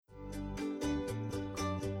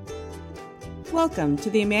Welcome to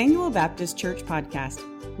the Emmanuel Baptist Church podcast.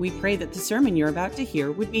 We pray that the sermon you're about to hear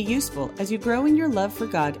would be useful as you grow in your love for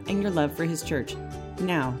God and your love for His church.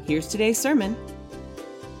 Now, here's today's sermon.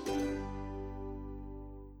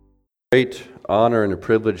 Great honor and a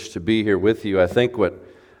privilege to be here with you. I think what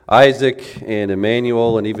Isaac and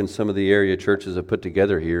Emmanuel and even some of the area churches have put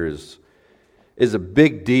together here is a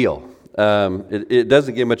big deal. It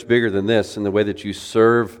doesn't get much bigger than this in the way that you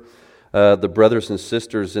serve the brothers and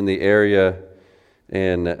sisters in the area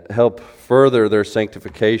and help further their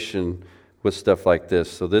sanctification with stuff like this.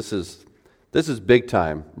 So this is big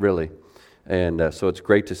time, really. And so it's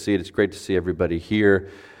great to see it. It's great to see everybody here.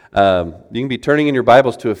 You can be turning in your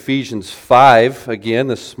Bibles to Ephesians 5 again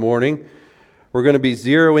this morning. We're going to be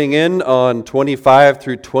zeroing in on 25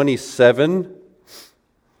 through 27.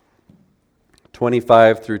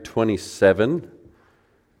 25 through 27.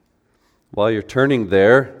 While you're turning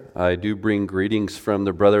there, I do bring greetings from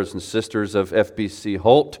the brothers and sisters of FBC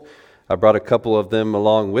Holt. I brought a couple of them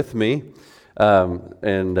along with me,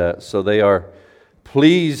 so they are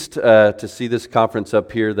pleased to see this conference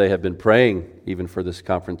up here. They have been praying even for this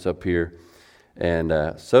conference up here,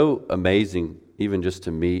 and so amazing even just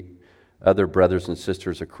to meet other brothers and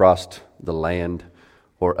sisters across the land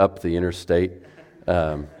or up the interstate.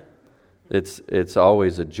 It's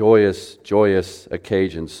always a joyous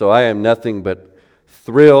occasion. So I am nothing but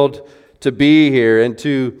thrilled to be here and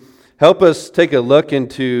to help us take a look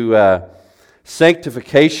into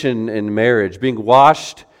sanctification in marriage. Being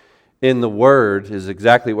washed in the Word is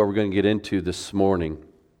exactly what we're going to get into this morning.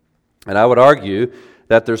 And I would argue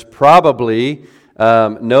that there's probably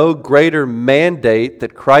no greater mandate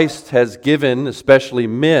that Christ has given, especially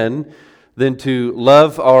men, than to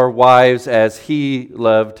love our wives as He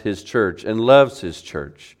loved His church and loves His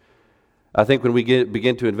church. I think when we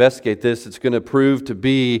begin to investigate this, it's going to prove to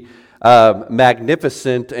be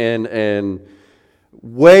magnificent and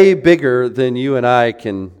way bigger than you and I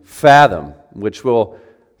can fathom, which will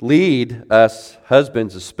lead us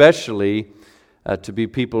husbands especially to be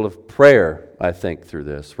people of prayer, I think, through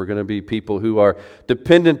this. We're going to be people who are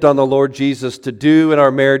dependent on the Lord Jesus to do in our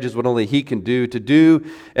marriages what only He can do, to do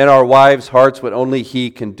in our wives' hearts what only He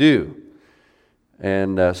can do.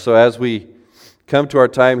 And so as we come to our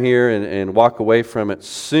time here and walk away from it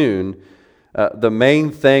soon, the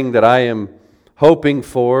main thing that I am hoping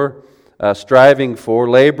for, striving for,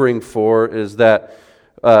 laboring for is that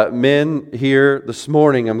men here this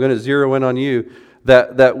morning, I'm going to zero in on you,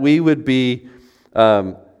 that we would be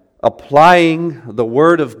applying the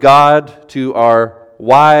Word of God to our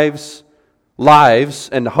wives' lives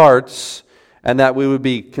and hearts, and that we would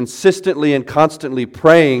be consistently and constantly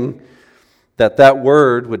praying that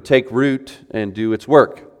Word would take root and do its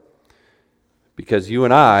work. Because you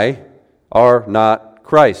and I are not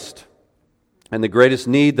Christ. And the greatest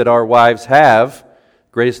need that our wives have,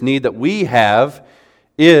 greatest need that we have,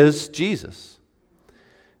 is Jesus.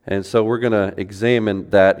 And so we're going to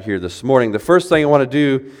examine that here this morning. The first thing I want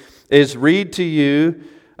to do is read to you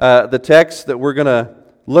the text that we're going to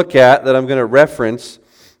look at, that I'm going to reference,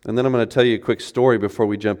 and then I'm going to tell you a quick story before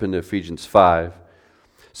we jump into Ephesians 5.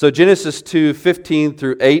 So Genesis 2:15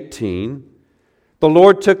 through 18, the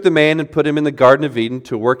Lord took the man and put him in the Garden of Eden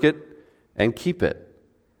to work it and keep it.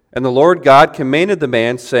 And the Lord God commanded the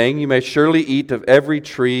man, saying, "You may surely eat of every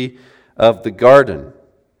tree of the garden.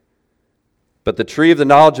 But the tree of the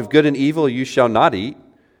knowledge of good and evil you shall not eat,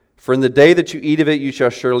 for in the day that you eat of it you shall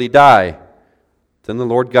surely die." Then the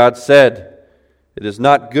Lord God said, "It is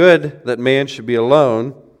not good that man should be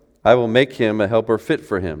alone. I will make him a helper fit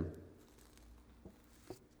for him."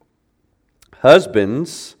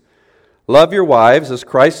 Husbands, love your wives as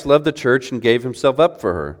Christ loved the church and gave Himself up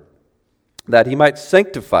for her, that He might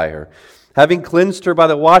sanctify her, having cleansed her by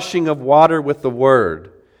the washing of water with the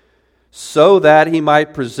Word, so that He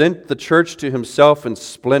might present the church to Himself in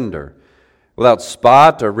splendor, without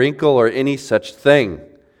spot or wrinkle or any such thing,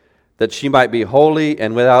 that she might be holy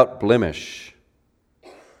and without blemish.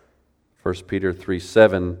 1 Peter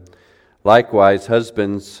 3:7, likewise,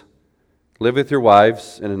 husbands, live with your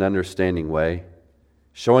wives in an understanding way,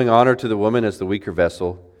 showing honor to the woman as the weaker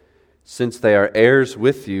vessel, since they are heirs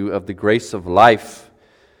with you of the grace of life,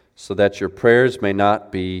 so that your prayers may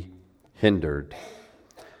not be hindered.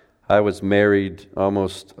 I was married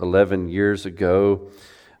almost 11 years ago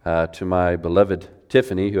to my beloved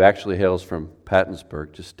Tiffany, who actually hails from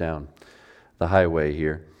Pattonsburg, just down the highway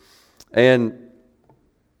here. And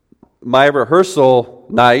my rehearsal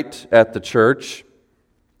night at the church,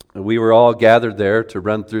 we were all gathered there to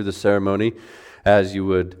run through the ceremony, as you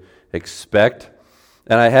would expect.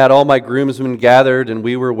 And I had all my groomsmen gathered, and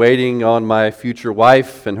we were waiting on my future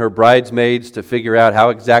wife and her bridesmaids to figure out how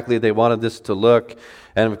exactly they wanted this to look.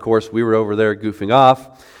 And of course, we were over there goofing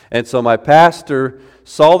off. And so my pastor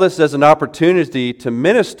saw this as an opportunity to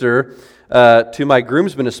minister to my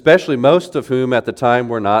groomsmen, especially most of whom at the time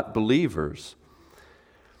were not believers.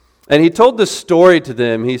 And he told this story to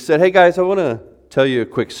them. He said, "Hey guys, I want to tell you a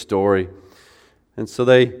quick story." And so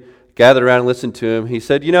they gathered around and listened to him. He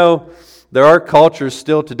said, there are cultures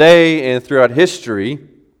still today and throughout history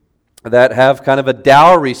that have kind of a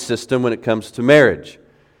dowry system when it comes to marriage.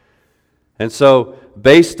 And so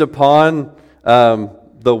based upon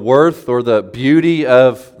the worth or the beauty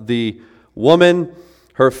of the woman,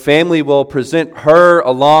 her family will present her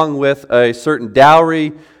along with a certain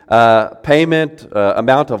dowry payment,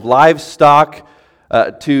 amount of livestock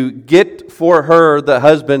to get for her the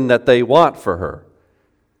husband that they want for her.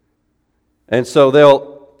 And so they'll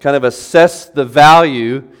kind of assess the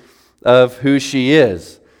value of who she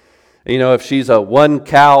is. If she's a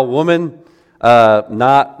 1-cow woman,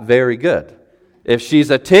 not very good. If she's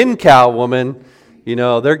a 10-cow woman,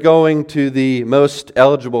 they're going to the most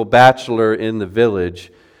eligible bachelor in the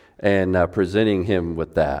village and presenting him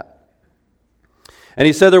with that. And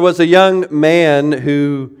he said there was a young man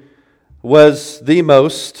who was the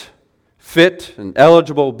most fit and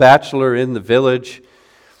eligible bachelor in the village,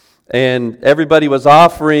 and everybody was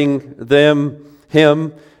offering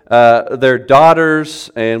him their daughters,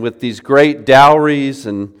 and with these great dowries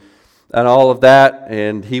and all of that,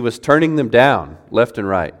 and he was turning them down left and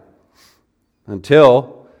right.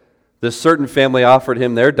 Until this certain family offered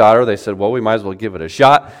him their daughter. They said, well, we might as well give it a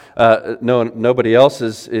shot. Nobody else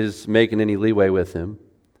is making any leeway with him.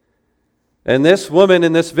 And this woman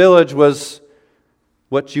in this village was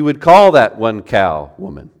what you would call that 1-cow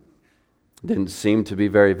woman. Didn't seem to be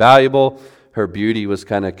very valuable. Her beauty was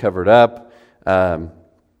kind of covered up.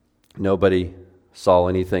 Nobody saw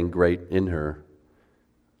anything great in her.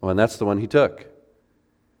 Well, and that's the one he took.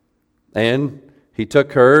 And he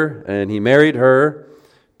took her and he married her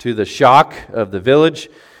to the shock of the village,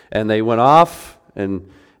 and they went off and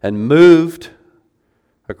moved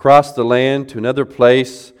across the land to another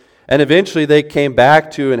place, and eventually they came back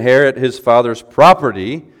to inherit his father's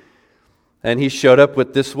property. And he showed up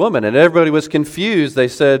with this woman, and everybody was confused. They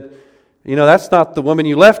said, that's not the woman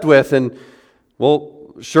you left with. And,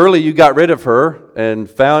 well, surely you got rid of her and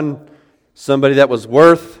found somebody that was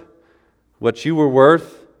worth what you were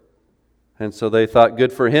worth. And so they thought,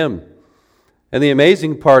 good for him. And the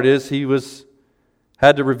amazing part is he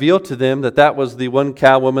had to reveal to them that was the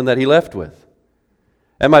 1-cow woman that he left with.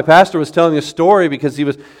 And my pastor was telling a story because he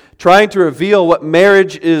was trying to reveal what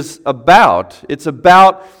marriage is about. It's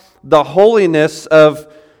about the holiness of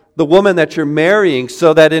the woman that you're marrying,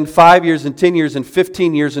 so that in 5 years and 10 years and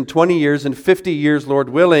 15 years and 20 years and 50 years, Lord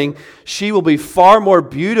willing, she will be far more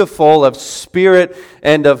beautiful of spirit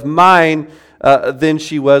and of mind than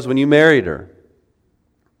she was when you married her.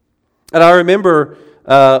 And I remember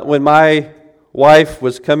when my wife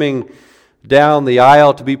was coming down the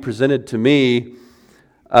aisle to be presented to me,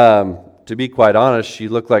 to be quite honest, she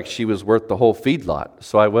looked like she was worth the whole feedlot.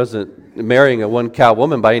 So I wasn't marrying a 1-cow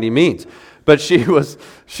woman by any means. But she was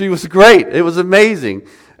great. It was amazing.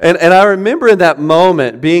 And I remember in that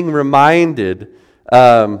moment being reminded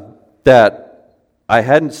that I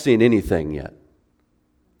hadn't seen anything yet.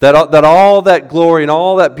 That all that glory and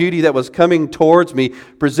all that beauty that was coming towards me,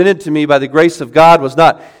 presented to me by the grace of God, was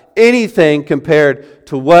not anything compared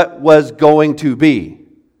to what was going to be.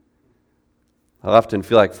 I often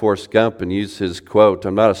feel like Forrest Gump and use his quote,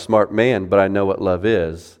 "I'm not a smart man, but I know what love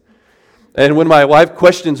is." And when my wife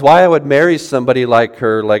questions why I would marry somebody like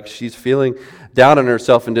her, like she's feeling down on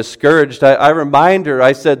herself and discouraged, I remind her,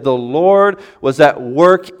 I said, the Lord was at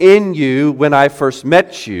work in you when I first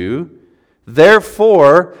met you.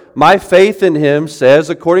 Therefore, my faith in Him says,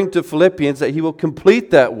 according to Philippians, that He will complete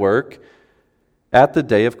that work at the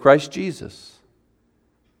day of Christ Jesus.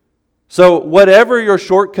 So whatever your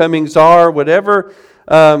shortcomings are, whatever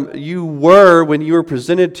you were when you were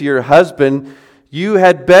presented to your husband, you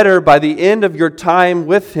had better, by the end of your time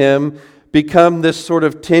with him, become this sort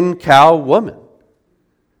of 10-cow woman.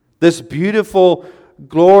 This beautiful,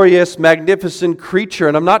 glorious, magnificent creature.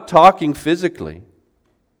 And I'm not talking physically. I'm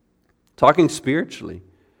talking spiritually.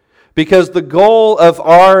 Because the goal of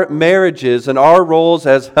our marriages and our roles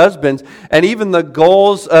as husbands, and even the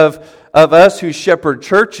goals of us who shepherd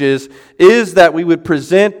churches, is that we would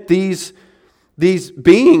present these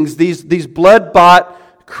beings, these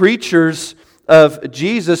blood-bought creatures of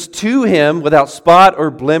Jesus to Him without spot or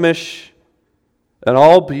blemish, and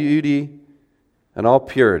all beauty and all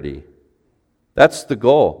purity. That's the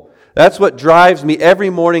goal. That's what drives me every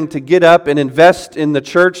morning to get up and invest in the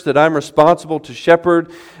church that I'm responsible to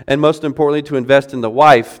shepherd, and most importantly, to invest in the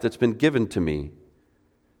wife that's been given to me.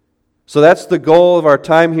 So that's the goal of our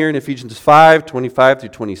time here in Ephesians 5, 25 through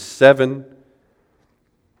 27.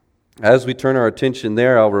 As we turn our attention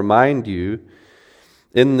there, I'll remind you,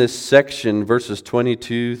 in this section, verses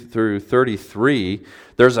 22 through 33,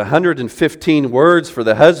 there's 115 words for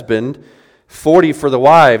the husband, 40 for the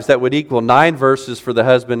wives. That would equal 9 verses for the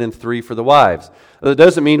husband and 3 for the wives. That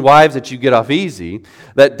doesn't mean, wives, that you get off easy.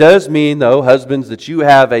 That does mean, though, husbands, that you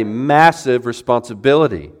have a massive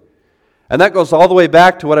responsibility. And that goes all the way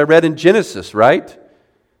back to what I read in Genesis, right?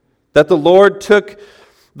 That the Lord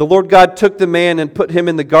God took the man and put him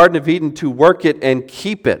in the Garden of Eden to work it and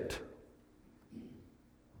keep it.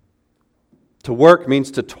 To work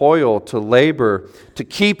means to toil, to labor. To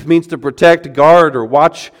keep means to protect, guard, or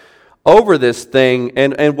watch over this thing.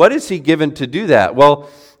 And what is he given to do that? Well,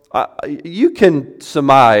 you can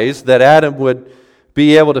surmise that Adam would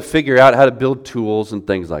be able to figure out how to build tools and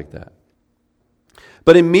things like that.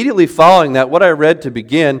 But immediately following that, what I read to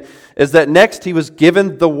begin is that next he was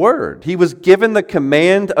given the word. He was given the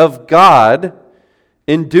command of God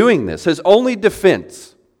in doing this. His only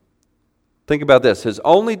defense, think about this, his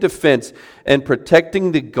only defense in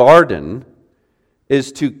protecting the garden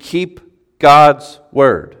is to keep God's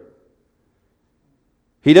word.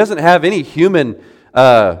 He doesn't have any human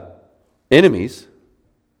enemies.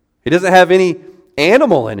 He doesn't have any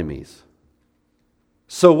animal enemies.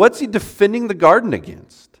 So what's he defending the garden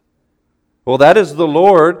against? Well, that is the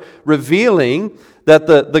Lord revealing that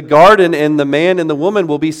the garden and the man and the woman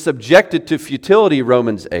will be subjected to futility,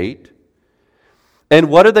 Romans 8. And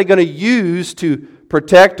what are they going to use to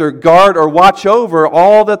protect or guard or watch over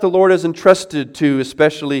all that the Lord has entrusted to,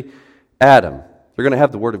 especially Adam? They're going to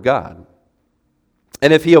have the Word of God.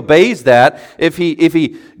 And if he obeys that, if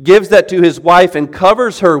he gives that to his wife and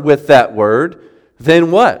covers her with that Word,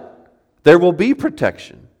 then what? There will be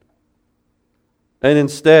protection. And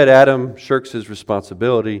instead, Adam shirks his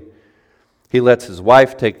responsibility. He lets his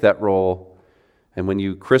wife take that role. And when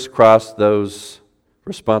you crisscross those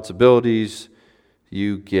responsibilities,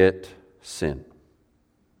 you get sin.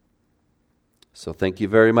 So thank you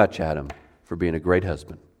very much, Adam, for being a great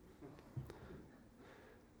husband.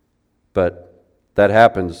 But that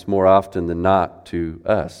happens more often than not to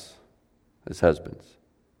us as husbands.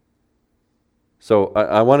 So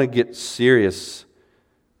I want to get serious,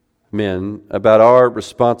 men, about our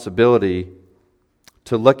responsibility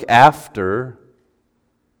to look after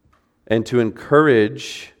and to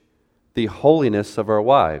encourage the holiness of our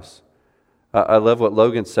wives. I love what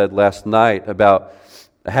Logan said last night about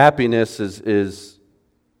happiness is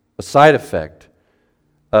a side effect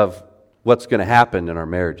of what's going to happen in our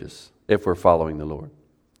marriages if we're following the Lord.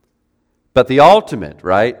 But the ultimate,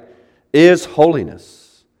 right, is holiness.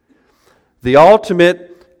 The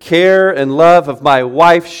ultimate care and love of my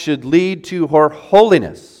wife should lead to her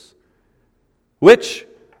holiness, which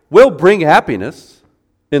will bring happiness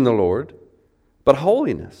in the Lord, but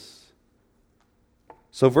holiness.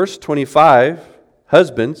 So verse 25,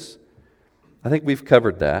 husbands, I think we've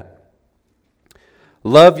covered that.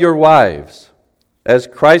 Love your wives as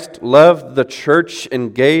Christ loved the church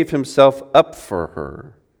and gave himself up for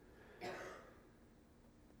her.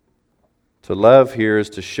 To love here is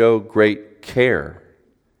to show great care.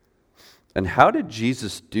 And how did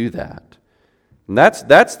Jesus do that? And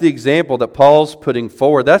that's the example that Paul's putting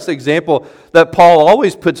forward. That's the example that Paul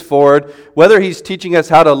always puts forward, whether he's teaching us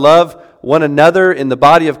how to love one another in the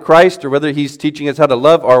body of Christ, or whether he's teaching us how to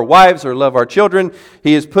love our wives or love our children.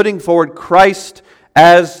 He is putting forward Christ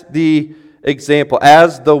as the example,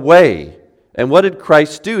 as the way. And what did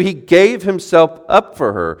Christ do? He gave himself up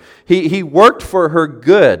for her. He worked for her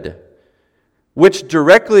good, which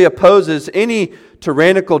directly opposes any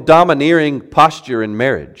tyrannical, domineering posture in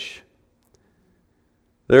marriage.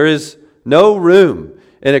 There is no room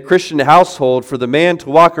in a Christian household for the man to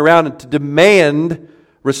walk around and to demand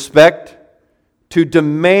respect, to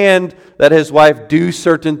demand that his wife do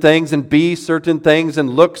certain things and be certain things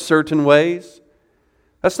and look certain ways.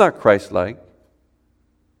 That's not Christ-like.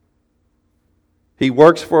 He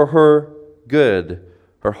works for her good,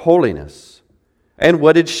 her holiness. And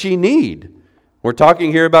what did she need? We're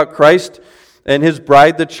talking here about Christ and his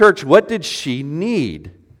bride, the church. What did she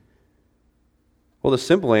need? Well, the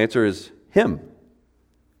simple answer is him.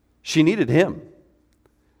 She needed him.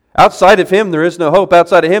 Outside of him, there is no hope.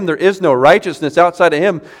 Outside of him, there is no righteousness. Outside of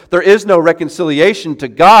him, there is no reconciliation to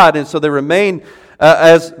God. And so they remain,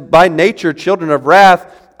 as by nature, children of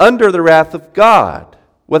wrath, under the wrath of God,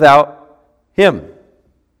 without him.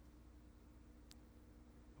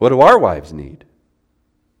 What do our wives need?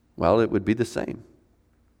 Well, it would be the same.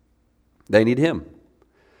 They need Him.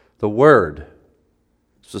 The Word,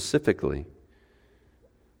 specifically.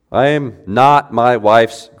 I am not my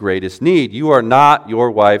wife's greatest need. You are not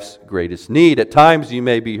your wife's greatest need. At times you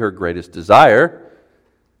may be her greatest desire,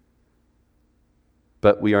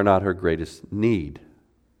 but we are not her greatest need.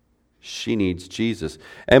 She needs Jesus.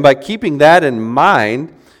 And by keeping that in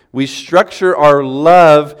mind, we structure our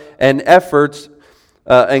love and efforts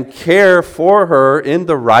and care for her in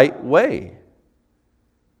the right way.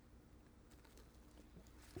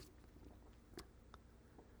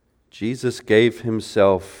 Jesus gave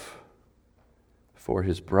Himself for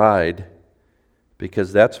His bride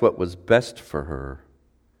because that's what was best for her.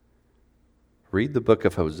 Read the book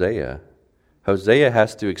of Hosea. Hosea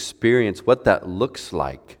has to experience what that looks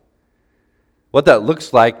like. What that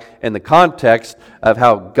looks like in the context of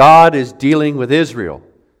how God is dealing with Israel,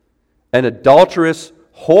 an adulterous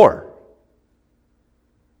whore.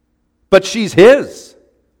 But she's His.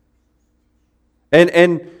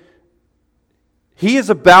 And He is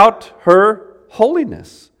about her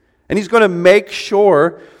holiness. And He's going to make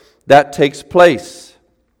sure that takes place.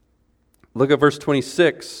 Look at verse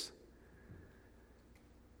 26.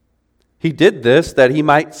 He did this that He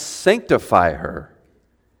might sanctify her,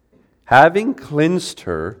 having cleansed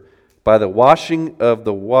her by the washing of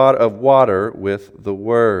water with the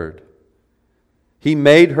word. He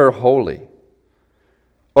made her holy,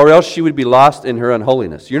 or else she would be lost in her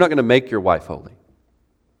unholiness. You're not going to make your wife holy.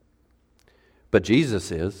 But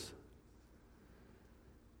Jesus is.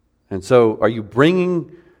 And so, are you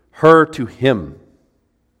bringing her to Him?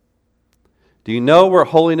 Do you know where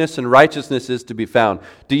holiness and righteousness is to be found?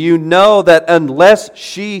 Do you know that unless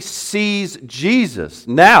she sees Jesus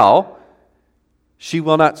now, she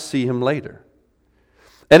will not see Him later?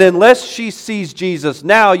 And unless she sees Jesus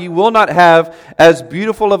now, you will not have as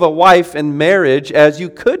beautiful of a wife in marriage as you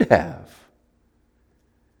could have.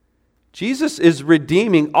 Jesus is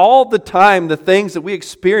redeeming all the time the things that we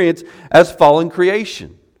experience as fallen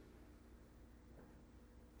creation.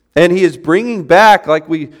 And He is bringing back, like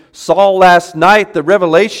we saw last night, the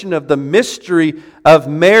revelation of the mystery of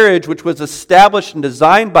marriage, which was established and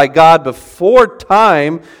designed by God before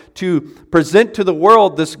time to present to the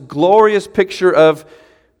world this glorious picture of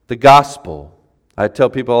the gospel. I tell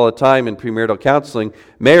people all the time in premarital counseling,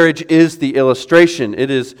 marriage is the illustration.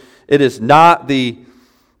 It is not the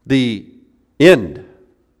end.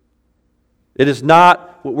 It is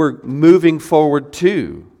not what we're moving forward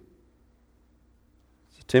to.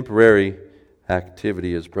 It's a temporary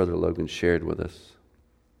activity, as Brother Logan shared with us.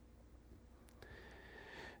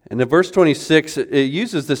 And in verse 26, it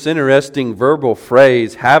uses this interesting verbal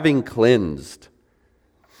phrase, having cleansed.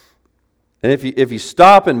 And if you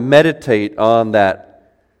stop and meditate on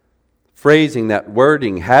that phrasing, that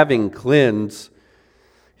wording, having cleansed,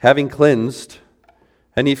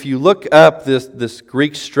 and if you look up this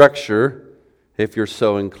Greek structure, if you're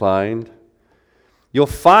so inclined, you'll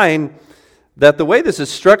find that the way this is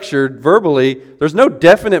structured verbally, there's no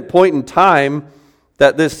definite point in time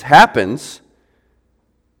that this happens,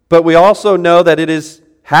 but we also know that it is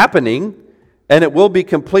happening and it will be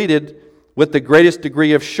completed with the greatest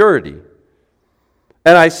degree of surety.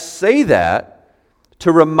 And I say that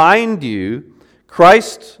to remind you,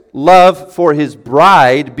 Christ's love for His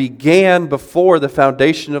bride began before the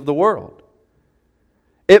foundation of the world.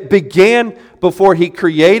 It began before He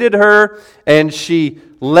created her and she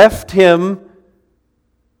left Him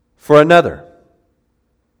for another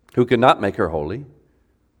who could not make her holy,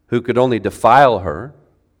 who could only defile her.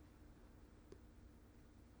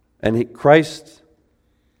 And Christ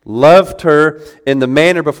loved her in the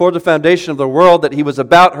manner before the foundation of the world that He was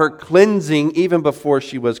about her cleansing even before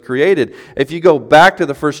she was created. If you go back to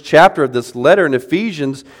the first chapter of this letter in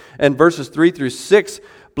Ephesians and verses 3 through 6,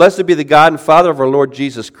 blessed be the God and Father of our Lord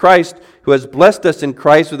Jesus Christ, who has blessed us in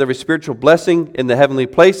Christ with every spiritual blessing in the heavenly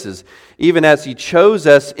places, even as He chose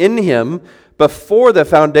us in Him before the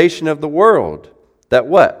foundation of the world. That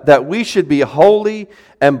what? That we should be holy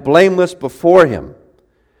and blameless before Him.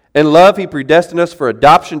 In love, He predestined us for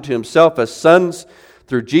adoption to Himself as sons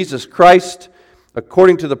through Jesus Christ,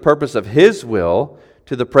 according to the purpose of His will,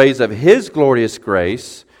 to the praise of His glorious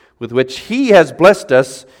grace, with which He has blessed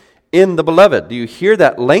us in the Beloved. Do you hear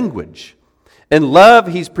that language? In love,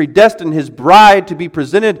 He's predestined His bride to be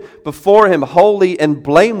presented before Him holy and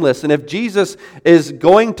blameless. And if Jesus is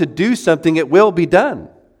going to do something, it will be done.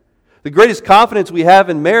 The greatest confidence we have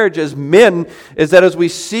in marriage as men is that as we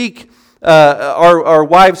seek our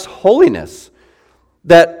wives' holiness,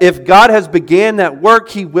 that if God has began that work,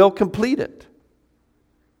 He will complete it.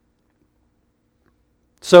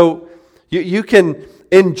 So you can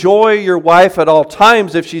enjoy your wife at all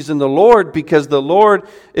times if she's in the Lord, because the Lord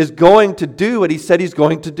is going to do what He said He's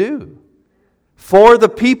going to do for the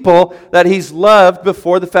people that He's loved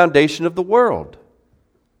before the foundation of the world.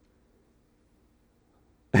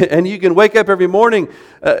 And you can wake up every morning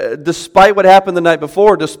despite what happened the night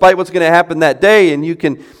before, despite what's going to happen that day, and you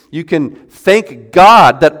can thank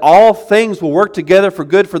God that all things will work together for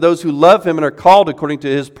good for those who love Him and are called according to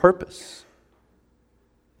His purpose.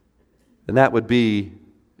 And that would be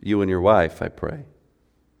you and your wife, I pray.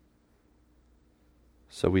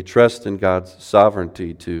 So we trust in God's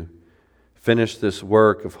sovereignty to finish this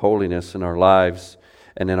work of holiness in our lives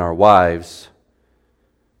and in our wives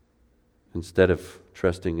instead of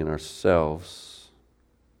trusting in ourselves.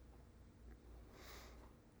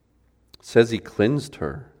 It says He cleansed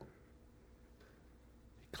her.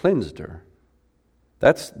 He cleansed her.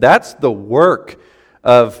 That's the work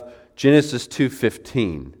of Genesis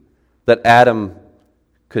 2:15 that Adam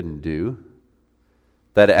couldn't do,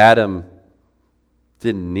 that Adam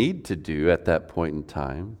didn't need to do at that point in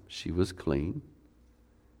time. She was clean.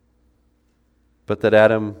 But that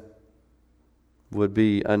Adam would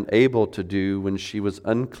be unable to do when she was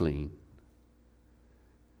unclean.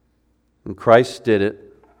 And Christ did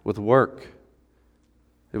it with work.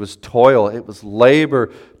 It was toil, it was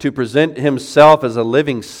labor to present Himself as a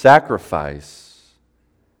living sacrifice.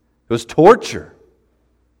 It was torture.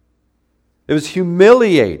 It was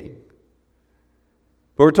humiliating.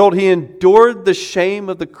 But we're told He endured the shame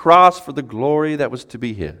of the cross for the glory that was to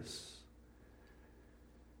be His.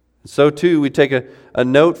 And so too, we take a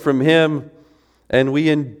note from Him and we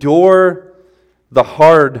endure the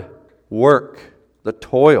hard work, the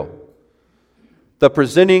toil, the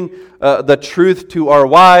presenting the truth to our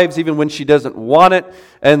wives even when she doesn't want it,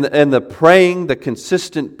 and the praying, the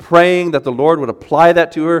consistent praying that the Lord would apply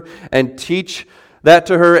that to her and teach that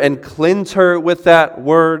to her and cleanse her with that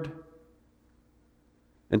word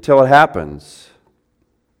until it happens.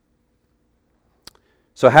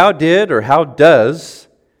 So how does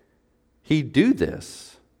He do this?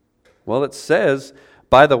 Well, it says,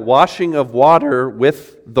 by the washing of water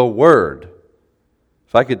with the word.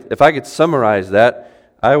 If I could summarize that,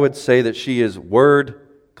 I would say that she is word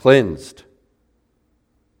cleansed.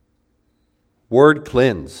 Word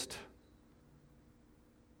cleansed.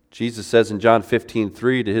 Jesus says in John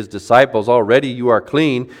 15:3 to His disciples, already you are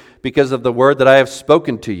clean because of the word that I have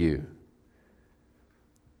spoken to you.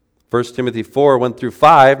 1 Timothy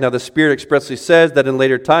 4:1-5, now the Spirit expressly says that in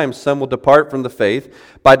later times some will depart from the faith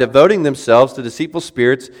by devoting themselves to deceitful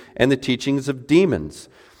spirits and the teachings of demons,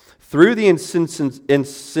 through the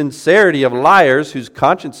insincerity of liars whose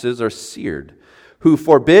consciences are seared, who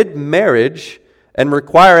forbid marriage and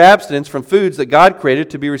require abstinence from foods that God created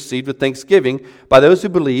to be received with thanksgiving by those who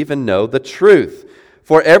believe and know the truth.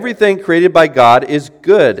 For everything created by God is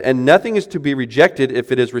good, and nothing is to be rejected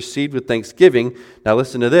if it is received with thanksgiving. Now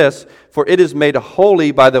listen to this. For it is made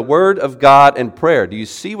holy by the word of God and prayer. Do you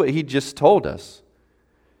see what He just told us?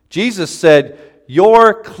 Jesus said,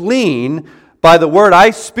 you're clean by the word I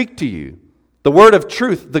speak to you. The word of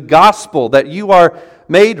truth, the gospel, that you are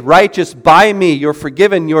made righteous by me. You're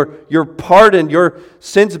forgiven, you're pardoned, your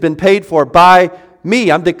sins have been paid for by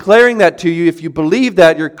me. I'm declaring that to you. If you believe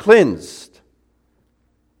that, you're cleansed.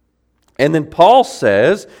 And then Paul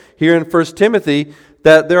says here in 1 Timothy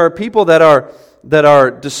that there are people that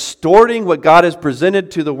are distorting what God has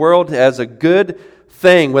presented to the world as a good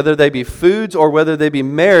thing, whether they be foods or whether they be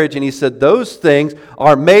marriage. And he said those things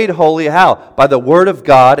are made holy how? By the word of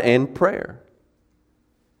God and prayer.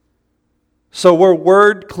 So we're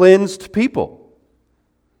word cleansed people.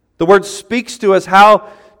 The word speaks to us how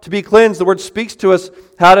to be cleansed. The word speaks to us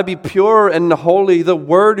how to be pure and holy. The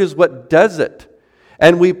word is what does it.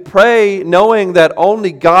 And we pray knowing that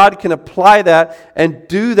only God can apply that and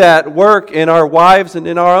do that work in our wives and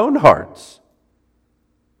in our own hearts.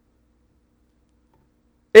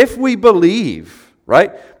 If we believe,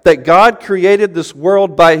 right, that God created this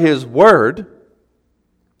world by His word,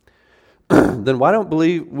 then why don't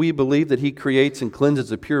we believe that He creates and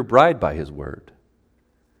cleanses a pure bride by His word?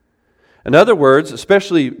 In other words,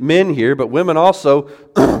 especially men here, but women also,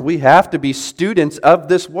 we have to be students of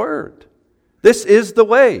this word. This is the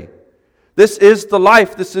way. This is the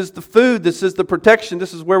life. This is the food. This is the protection.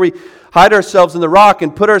 This is where we hide ourselves in the rock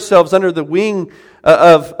and put ourselves under the wing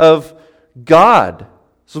of God.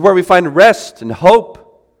 This is where we find rest and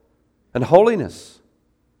hope and holiness.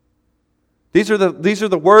 These are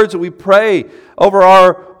the words that we pray over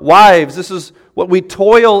our wives. This is what we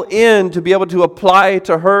toil in to be able to apply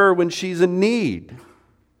to her when she's in need.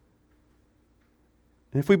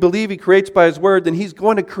 And if we believe He creates by His word, then He's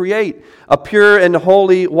going to create a pure and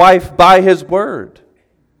holy wife by His word.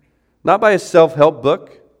 Not by a self-help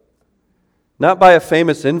book, not by a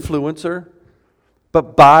famous influencer,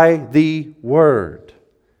 but by the Word.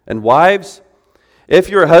 And wives, if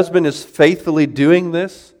your husband is faithfully doing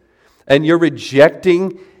this, and you're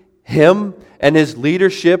rejecting him and his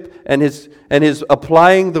leadership and his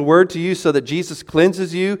applying the Word to you so that Jesus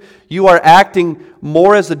cleanses you, you are acting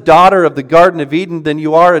more as a daughter of the Garden of Eden than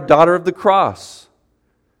you are a daughter of the cross.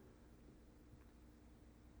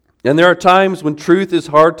 And there are times when truth is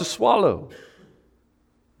hard to swallow.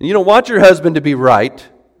 And you don't want your husband to be right.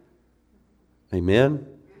 Amen.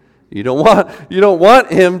 You don't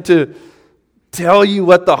want him to tell you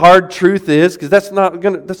what the hard truth is, because that's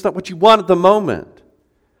not what you want at the moment.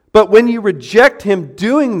 But when you reject him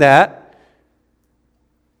doing that,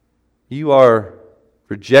 you are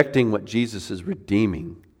rejecting what Jesus is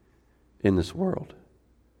redeeming in this world,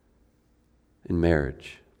 in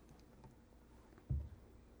marriage.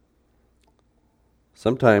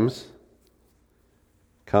 Sometimes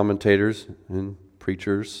commentators and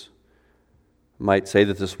preachers might say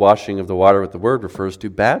that this washing of the water with the Word refers to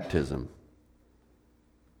baptism.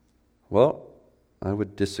 Well, I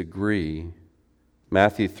would disagree.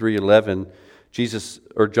 Matthew 3:11,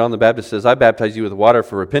 John the Baptist says, "I baptize you with water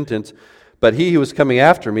for repentance, but he who is coming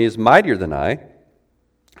after me is mightier than I,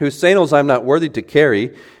 whose sandals I am not worthy to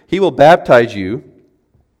carry. He will baptize you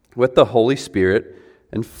with the Holy Spirit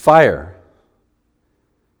and fire.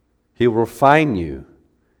 He will refine you.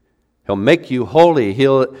 He'll make you holy.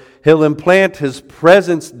 He'll implant His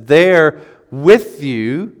presence there with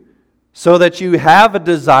you so that you have a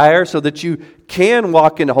desire, so that you can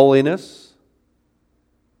walk in holiness."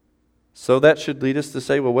 So that should lead us to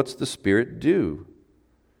say, well, what's the Spirit do?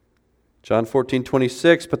 John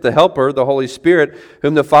 14:26, "But the Helper, the Holy Spirit,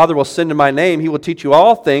 whom the Father will send in my name, He will teach you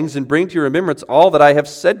all things and bring to your remembrance all that I have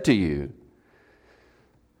said to you."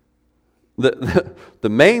 The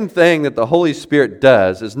main thing that the Holy Spirit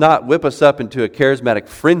does is not whip us up into a charismatic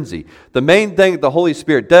frenzy. The main thing that the Holy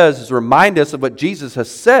Spirit does is remind us of what Jesus has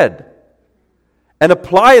said and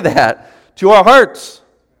apply that to our hearts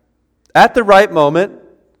at the right moment.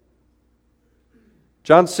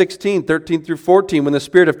 John 16:13-14, "When the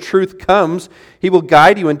Spirit of truth comes, He will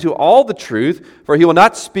guide you into all the truth, for He will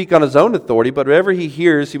not speak on His own authority, but whatever He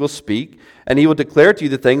hears He will speak, and He will declare to you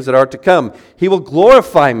the things that are to come. He will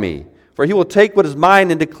glorify me, for He will take what is mine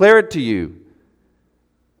and declare it to you."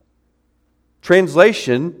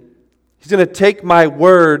 Translation, He's going to take my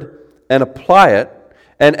word and apply it,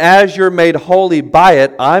 and as you're made holy by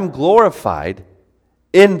it, I'm glorified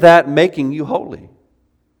in that making you holy.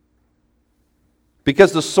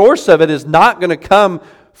 Because the source of it is not going to come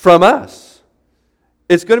from us.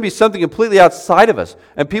 It's going to be something completely outside of us.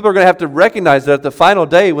 And people are going to have to recognize that at the final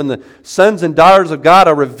day, when the sons and daughters of God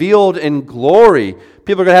are revealed in glory,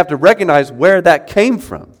 people are going to have to recognize where that came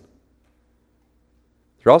from.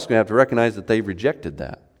 They're also going to have to recognize that they rejected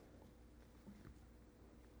that.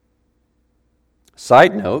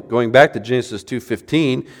 Side note, going back to Genesis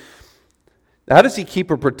 2:15, how does He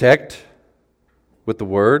keep or protect with the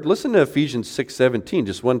Word? Listen to Ephesians 6:17,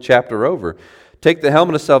 just one chapter over. "Take the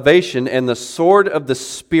helmet of salvation and the sword of the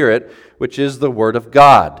Spirit, which is the Word of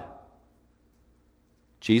God."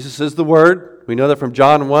 Jesus is the Word. We know that from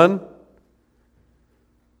John 1.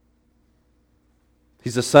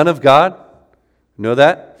 He's the Son of God. We know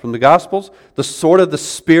that from the Gospels. The sword of the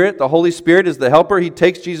Spirit, the Holy Spirit, is the helper. He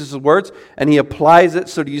takes Jesus' words and He applies it.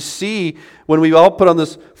 So do you see, when we all put on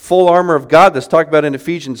this full armor of God that's talked about in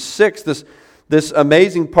Ephesians 6, this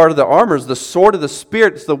amazing part of the armor is the sword of the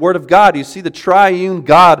Spirit. It's the Word of God. You see the triune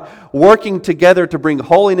God working together to bring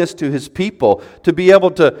holiness to His people, to be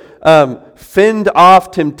able to fend off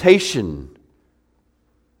temptation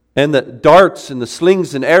and the darts and the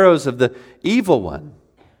slings and arrows of the evil one,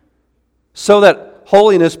 so that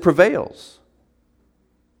holiness prevails.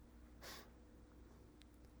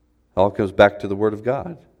 All comes back to the Word of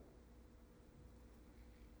God.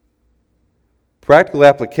 Practical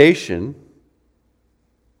application,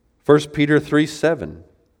 1 Peter 3:7.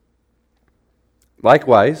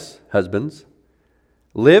 "Likewise, husbands,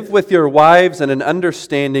 live with your wives in an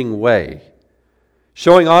understanding way,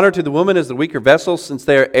 showing honor to the woman as the weaker vessel, since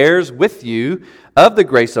they are heirs with you of the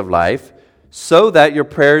grace of life, so that your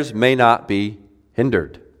prayers may not be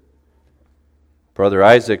hindered." Brother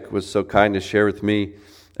Isaac was so kind to share with me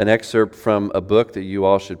an excerpt from a book that you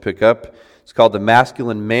all should pick up. It's called The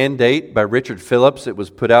Masculine Mandate by Richard Phillips. It was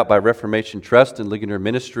put out by Reformation Trust and Ligonier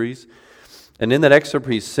Ministries. And in that excerpt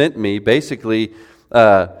he sent me, basically,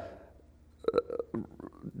 Dr.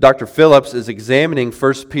 Phillips is examining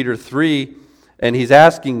 1 Peter 3, and he's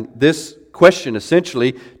asking this question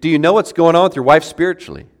essentially: do you know what's going on with your wife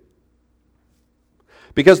spiritually?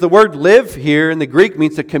 Because the word live here in the Greek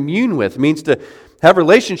means to commune with, means to have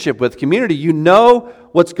relationship with, community. You know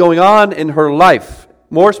what's going on in her life.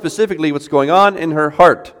 More specifically, what's going on in her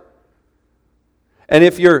heart. And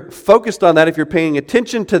if you're focused on that, if you're paying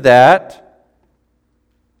attention to that,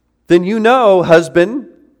 then you know, husband,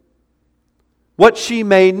 what she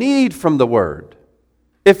may need from the Word,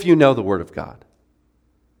 if you know the Word of God.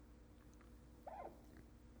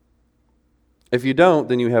 If you don't,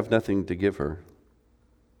 then you have nothing to give her.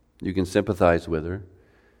 You can sympathize with her.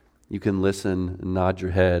 You can listen and nod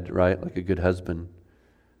your head, right, like a good husband.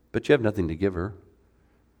 But you have nothing to give her.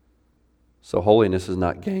 So holiness is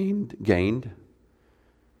not gained.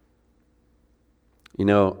 You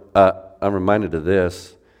know, I'm reminded of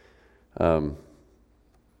this.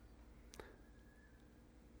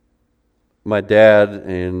 My dad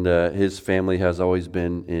and his family has always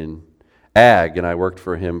been in ag, and I worked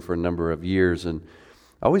for him for a number of years. And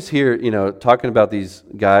I always hear, talking about these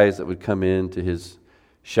guys that would come into his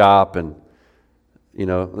shop, and, they'd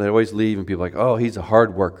always leave, and people are like, oh, he's a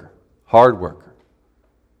hard worker.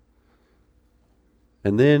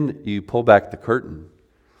 And then you pull back the curtain,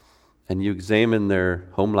 and you examine their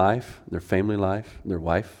home life, their family life, their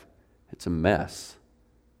wife. It's a mess.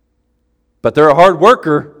 But they're a hard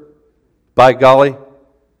worker, by golly.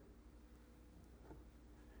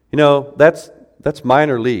 That's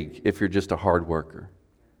minor league if you're just a hard worker.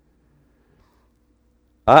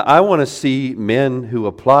 I want to see men who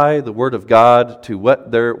apply the Word of God to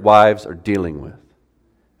what their wives are dealing with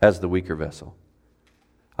as the weaker vessel.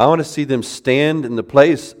 I want to see them stand in the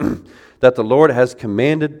place that the Lord has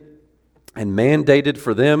commanded and mandated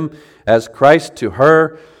for them as Christ to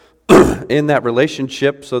her in that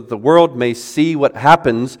relationship, so that the world may see what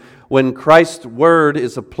happens when Christ's Word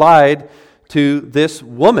is applied to this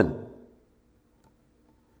woman.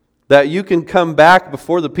 That you can come back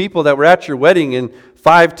before the people that were at your wedding in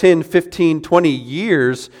 5, 10, 15, 20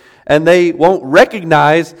 years, and they won't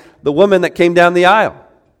recognize the woman that came down the aisle.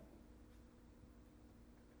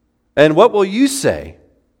 And what will you say?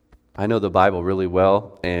 I know the Bible really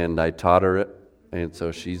well, and I taught her it, and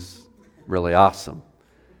so she's really awesome.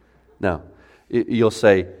 No, you'll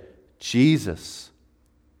say, Jesus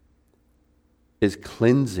is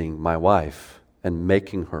cleansing my wife and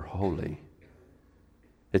making her holy.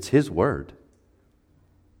 It's His Word.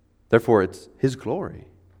 Therefore, it's His glory.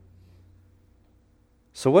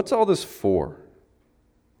 So what's all this for?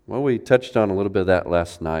 Well, we touched on a little bit of that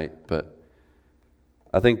last night, but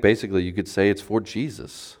I think basically you could say it's for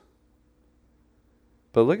Jesus.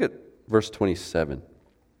 But look at verse 27.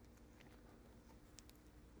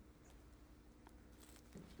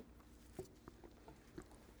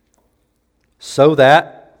 So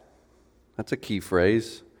that's a key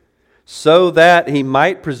phrase, so that He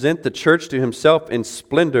might present the church to Himself in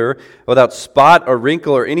splendor, without spot or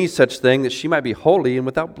wrinkle or any such thing, that she might be holy and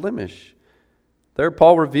without blemish. There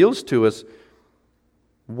Paul reveals to us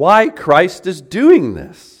why Christ is doing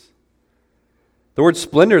this. The word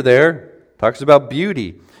splendor there talks about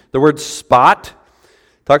beauty. The word spot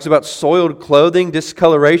talks about soiled clothing,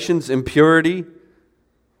 discolorations, impurity.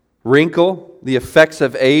 Wrinkle, the effects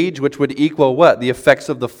of age, which would equal what? The effects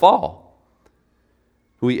of the fall.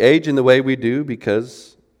 We age in the way we do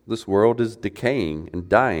because this world is decaying and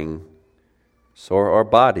dying. So are our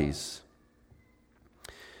bodies.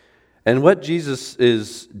 And what Jesus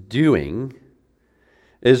is doing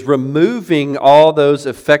is removing all those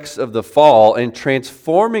effects of the fall and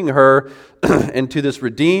transforming her into this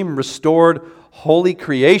redeemed, restored, holy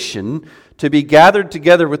creation, to be gathered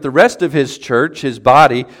together with the rest of His church, His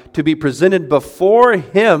body, to be presented before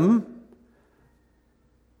Him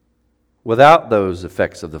without those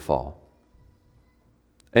effects of the fall.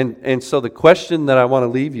 And so the question that I want to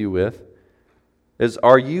leave you with is,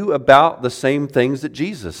 are you about the same things that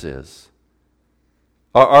Jesus is?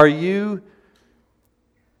 Are you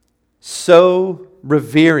so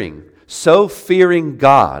revering, so fearing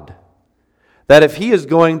God, that if He is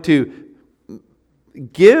going to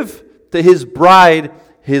give to His bride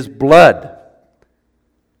His blood,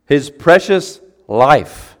 His precious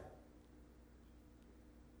life,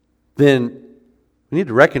 then we need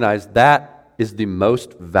to recognize that is the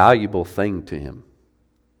most valuable thing to Him.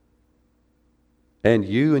 And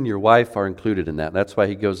you and your wife are included in that. That's why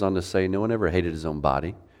He goes on to say, no one ever hated his own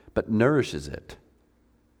body, but nourishes it.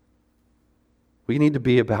 We need to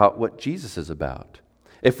be about what Jesus is about.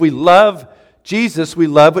 If we love Jesus, we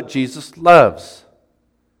love what Jesus loves.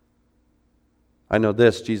 I know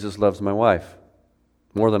this, Jesus loves my wife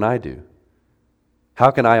more than I do.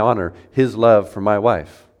 How can I honor His love for my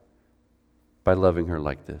wife? By loving her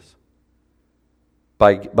like this.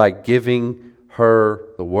 By giving her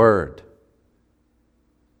the Word.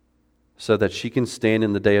 so that she can stand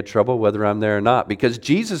in the day of trouble whether I'm there or not, because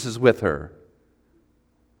Jesus is with her.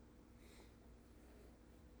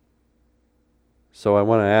 So I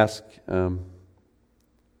want to ask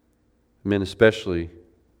men especially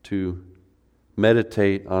to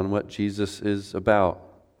meditate on what Jesus is about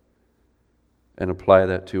and apply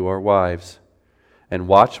that to our wives. And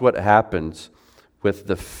watch what happens with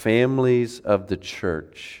the families of the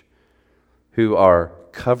church who are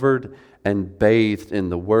covered and bathed in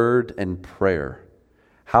the Word and prayer.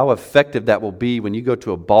 How effective that will be when you go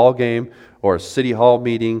to a ball game or a city hall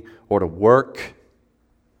meeting or to work.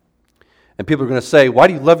 And people are going to say, why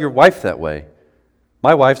do you love your wife that way?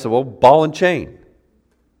 My wife's a old ball and chain.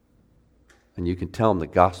 And you can tell them the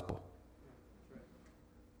gospel.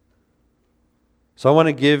 So I want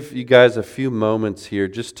to give you guys a few moments here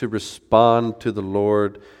just to respond to the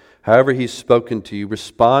Lord. However He's spoken to you,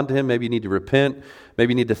 respond to Him. Maybe you need to repent.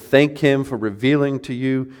 Maybe you need to thank Him for revealing to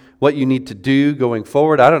you what you need to do going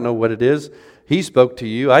forward. I don't know what it is. He spoke to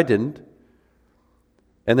you. I didn't.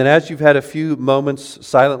 And then as you've had a few moments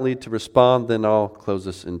silently to respond, then I'll close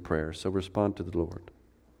this in prayer. So respond to the Lord.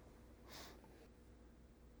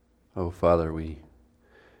 Oh, Father, we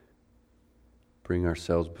bring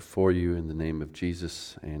ourselves before you in the name of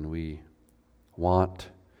Jesus, and we want,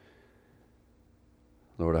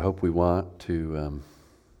 Lord, I hope we want to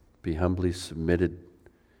be humbly submitted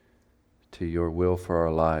to your will for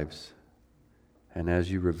our lives. And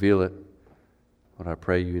as you reveal it, Lord, I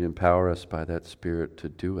pray you'd empower us by that Spirit to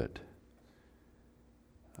do it.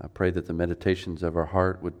 I pray that the meditations of our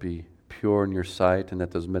heart would be pure in your sight, and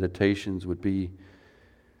that those meditations would be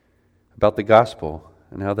about the gospel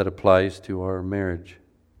and how that applies to our marriage.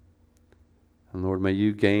 And Lord, may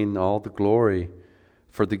you gain all the glory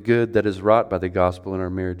for the good that is wrought by the gospel in our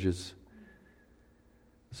marriages.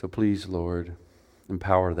 So please, Lord,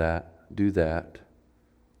 empower that, do that.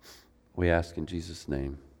 We ask in Jesus'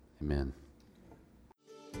 name, amen.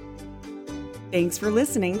 Thanks for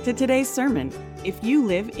listening to today's sermon. If you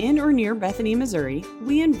live in or near Bethany, Missouri,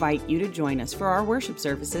 we invite you to join us for our worship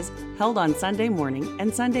services held on Sunday morning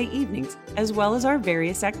and Sunday evenings, as well as our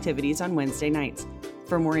various activities on Wednesday nights.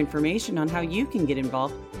 For more information on how you can get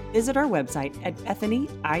involved, visit our website at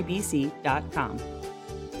BethanyIBC.com.